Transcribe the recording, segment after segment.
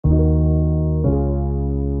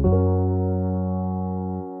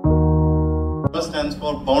stands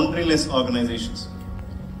for boundaryless organizations.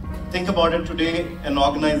 Think about it today, an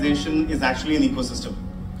organization is actually an ecosystem.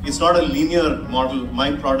 It's not a linear model,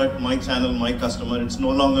 my product, my channel, my customer. It's no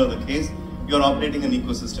longer the case. You're operating an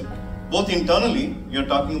ecosystem. Both internally, you're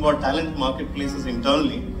talking about talent marketplaces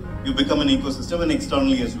internally, you become an ecosystem, and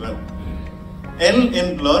externally as well. L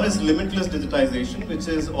in Blur is limitless digitization, which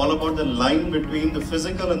is all about the line between the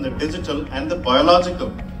physical and the digital and the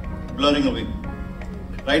biological blurring away.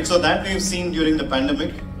 Right, so that we've seen during the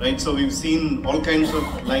pandemic, right? So we've seen all kinds of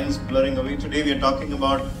lines blurring away. Today we are talking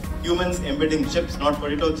about humans embedding chips, not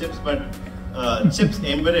potato chips, but chips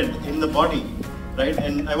embedded in the body, right?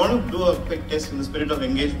 And I want to do a quick test in the spirit of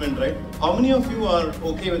engagement, right? How many of you are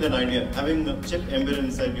okay with that idea, having a chip embedded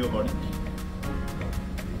inside your body?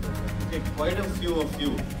 Okay, quite a few of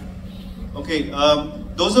you. Okay,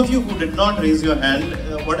 those of you who did not raise your hand,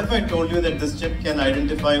 what if I told you that this chip can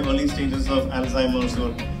identify early stages of Alzheimer's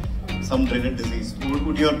or some dreaded disease?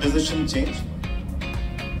 Would your decision change?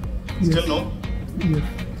 Yes. Still no? Yes.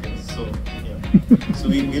 Okay, so yeah. So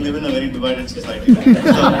we live in a very divided society.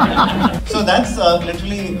 Right? So that's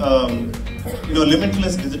literally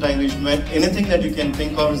limitless digitization, where anything that you can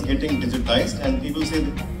think of is getting digitized, and people say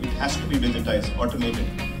that it has to be digitized, automated.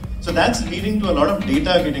 So that's leading to a lot of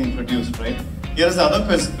data getting produced, right? Here is the other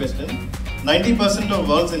question. 90% of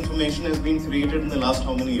world's information has been created in the last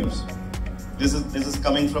how many years? This is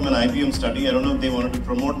coming from an IBM study. I don't know if they wanted to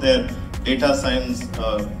promote their data science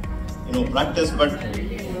practice, but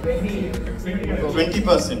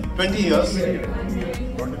 20%, 20 years,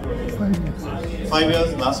 5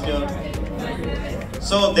 years, last year.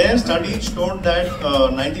 So their study showed that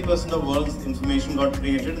 90% of world's information got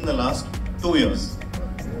created in the last 2 years.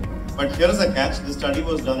 But here is a catch, the study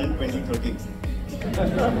was done in 2013.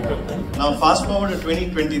 Now fast forward to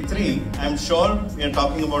 2023, I'm sure we are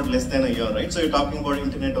talking about less than a year, right? So you're talking about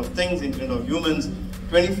Internet of Things, Internet of Humans,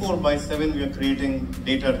 24/7 we are creating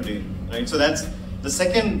data today, right? So that's the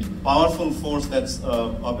second powerful force that's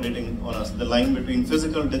operating on us, the line between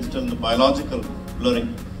physical, digital, and the biological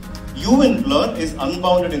blurring. U in Blur is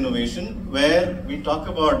unbounded innovation, where we talk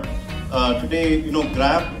about today,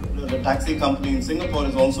 Grab, the taxi company in Singapore,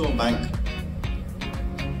 is also a bank,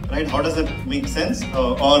 right? How does that make sense?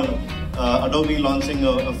 Or Adobe launching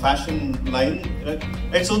a fashion line, right?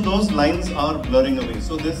 So those lines are blurring away.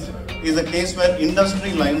 So this is a case where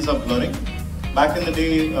industry lines are blurring. Back in the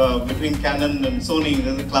day, between Canon and Sony,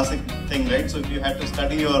 there's a classic thing, right? So if you had to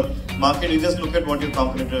study your market, you just look at what your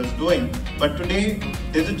competitor is doing. But today,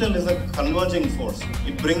 digital is a converging force.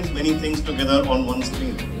 It brings many things together on one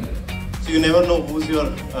screen. So you never know who's your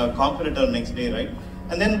competitor next day, right?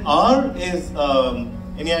 And then R is,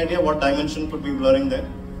 any idea what dimension could be blurring there?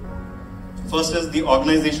 First is the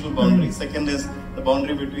organizational boundary. Second is the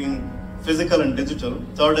boundary between physical and digital.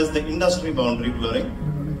 Third is the industry boundary blurring.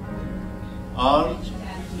 R.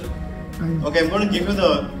 Okay, I'm going to give you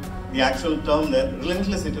the actual term there,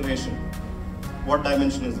 relentless iteration. What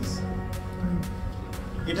dimension is this?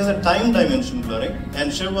 It is a time dimension blurring,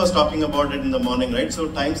 and Shiv was talking about it in the morning, right? So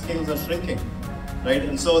time scales are shrinking, right?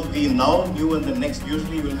 And so the now, new, and the next,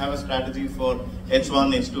 usually you will have a strategy for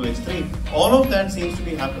H1, H2, H3. All of that seems to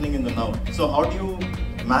be happening in the now. So how do you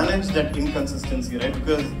manage that inconsistency, right?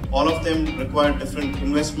 Because all of them require different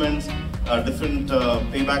investments, different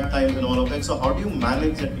payback times and all of that. So how do you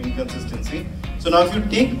manage that inconsistency? So now if you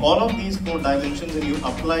take all of these 4 dimensions and you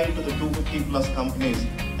apply it to the 250 plus companies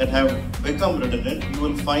that have become redundant, you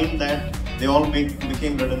will find that they all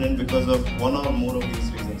became redundant because of one or more of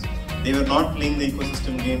these reasons. They were not playing the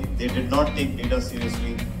ecosystem game, they did not take data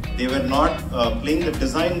seriously, they were not playing the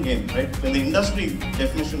design game, right? When the industry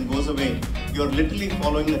definition goes away, you're literally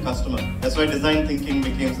following the customer. That's why design thinking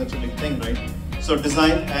became such a big thing, right? So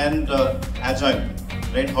design and agile,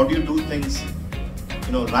 right? How do you do things,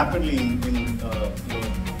 rapidly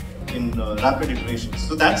in rapid iterations?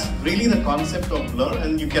 So that's really the concept of Blur,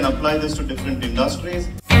 and you can apply this to different industries.